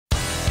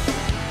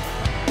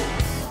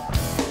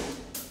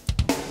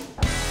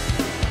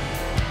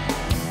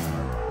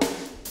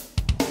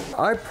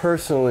I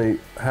personally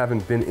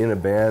haven't been in a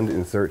band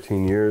in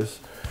 13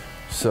 years,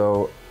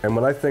 and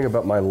when I think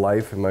about my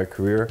life and my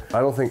career,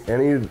 I don't think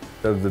any of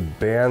the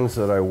bands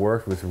that I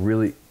worked with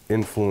really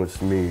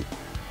influenced me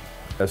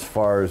as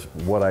far as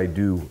what I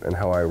do and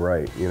how I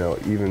write. You know,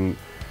 even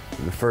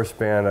the first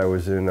band I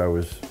was in, I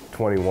was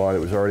 21, it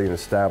was already an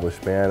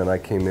established band, and I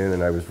came in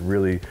and I was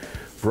really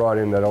brought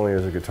in not only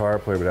as a guitar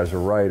player but as a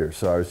writer,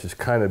 so I was just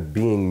kind of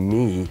being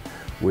me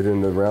within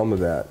the realm of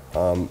that.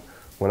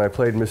 When I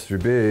played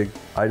Mr. Big,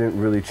 I didn't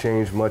really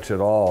change much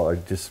at all. I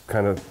just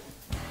kind of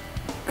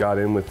got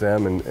in with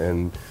them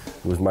and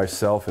was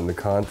myself in the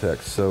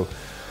context. So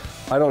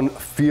I don't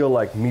feel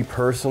like, me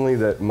personally,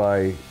 that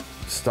my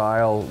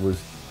style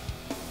was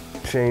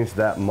changed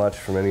that much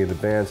from any of the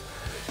bands.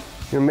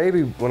 You know,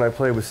 maybe when I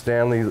played with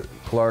Stanley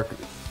Clarke,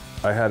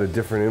 I had a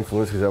different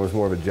influence because that was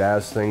more of a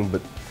jazz thing,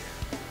 but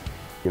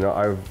you know,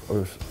 I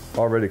was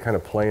already kind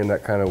of playing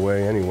that kind of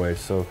way anyway,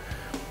 so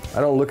I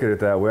don't look at it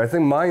that way. I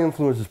think my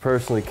influences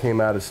personally came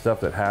out of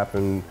stuff that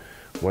happened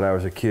when I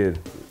was a kid.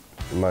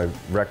 My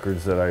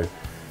records that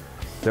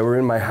were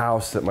in my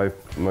house that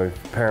my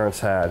parents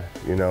had,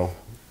 you know.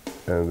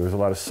 And there was a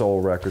lot of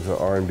soul records,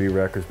 R&B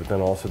records, but then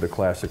also the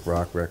classic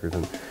rock records.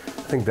 And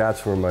I think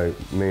that's where my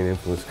main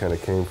influence kind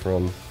of came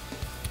from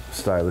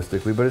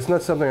stylistically. But it's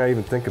not something I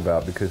even think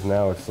about, because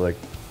now it's like,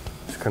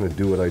 just kind of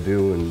do what I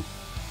do and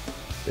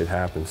it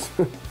happens.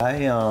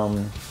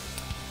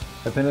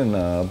 I've been in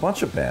a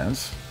bunch of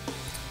bands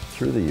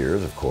through the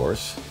years, of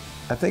course.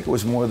 I think it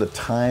was more the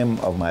time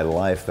of my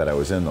life that I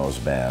was in those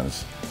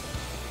bands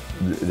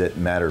that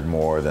mattered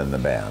more than the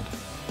band.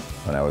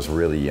 When I was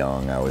really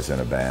young, I was in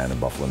a band in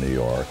Buffalo, New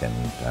York, and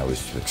I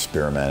was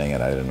experimenting,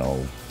 and I didn't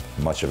know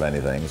much of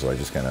anything, so I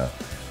just kind of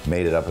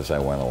made it up as I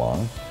went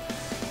along.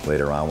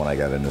 Later on, when I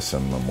got into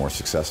some more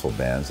successful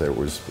bands, there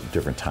was a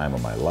different time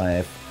of my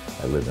life.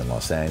 I lived in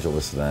Los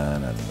Angeles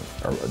then,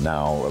 and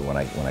now when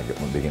I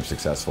became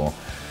successful,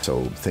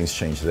 so things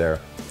changed there.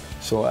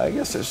 So I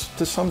guess there's,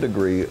 to some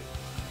degree,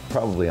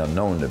 probably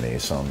unknown to me,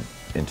 some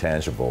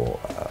intangible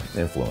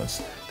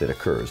influence that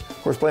occurs.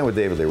 Of course, playing with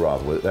David Lee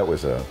Roth, that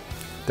was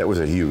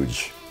a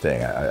huge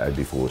thing. I'd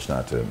be foolish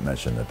not to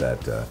mention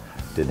that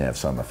didn't have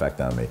some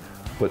effect on me,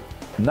 but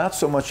not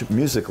so much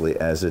musically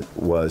as it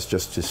was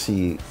just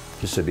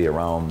to be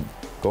around,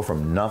 go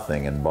from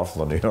nothing in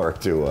Buffalo, New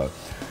York to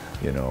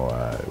you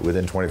know,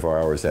 within 24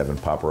 hours having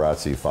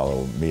paparazzi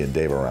follow me and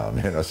Dave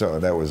around, you know, so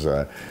that was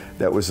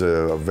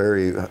a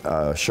very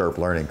sharp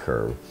learning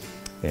curve,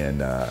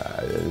 and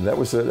that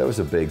was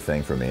a big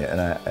thing for me,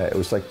 and it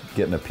was like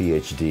getting a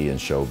PhD in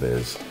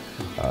showbiz,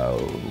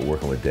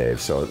 working with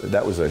Dave. So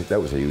that was a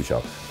huge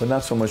help, but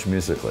not so much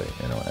musically,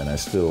 you know. And I'm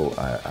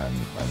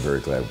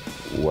very glad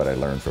what I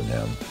learned from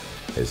him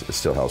it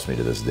still helps me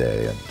to this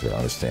day, and to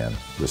understand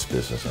this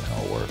business and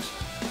how it works.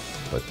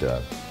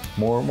 But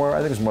more,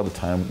 I think it's more the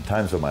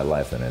times of my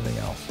life than anything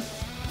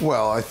else.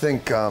 Well, I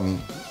think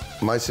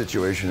my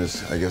situation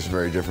is, I guess,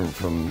 very different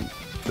from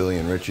Billy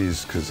and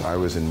Richie's, because I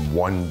was in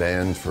one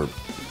band for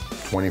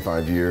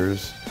 25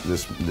 years.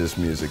 This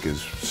music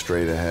is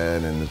straight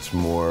ahead, and it's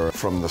more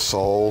from the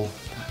soul.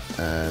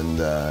 And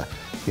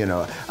you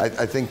know, I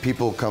think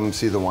people come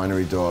see the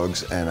Winery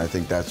Dogs, and I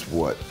think that's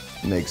what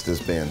makes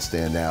this band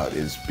stand out,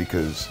 is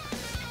because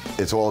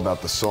it's all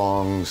about the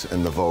songs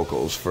and the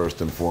vocals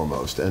first and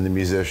foremost, and the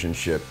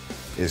musicianship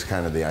is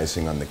kind of the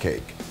icing on the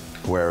cake.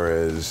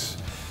 Whereas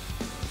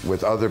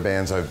with other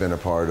bands I've been a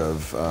part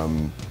of,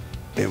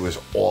 it was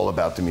all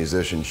about the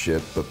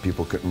musicianship, but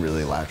people couldn't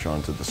really latch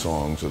on to the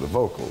songs or the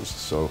vocals.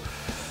 So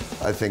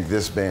I think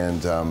this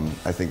band,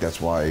 I think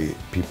that's why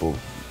people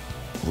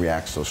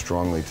react so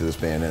strongly to this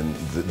band, and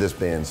this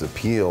band's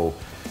appeal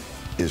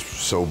is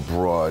so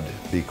broad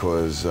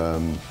because,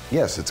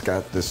 yes, it's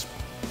got this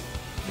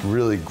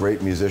really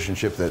great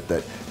musicianship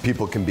that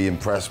people can be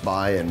impressed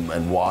by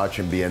and watch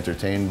and be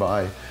entertained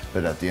by,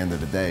 but at the end of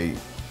the day,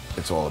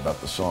 it's all about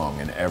the song,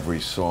 and every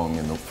song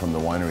from the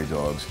Winery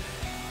Dogs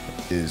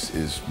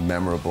is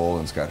memorable,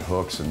 and it's got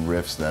hooks and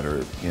riffs that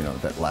are, you know,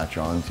 that latch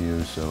on to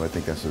you. So I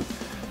think that's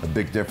a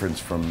big difference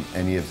from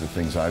any of the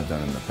things I've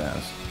done in the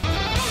past.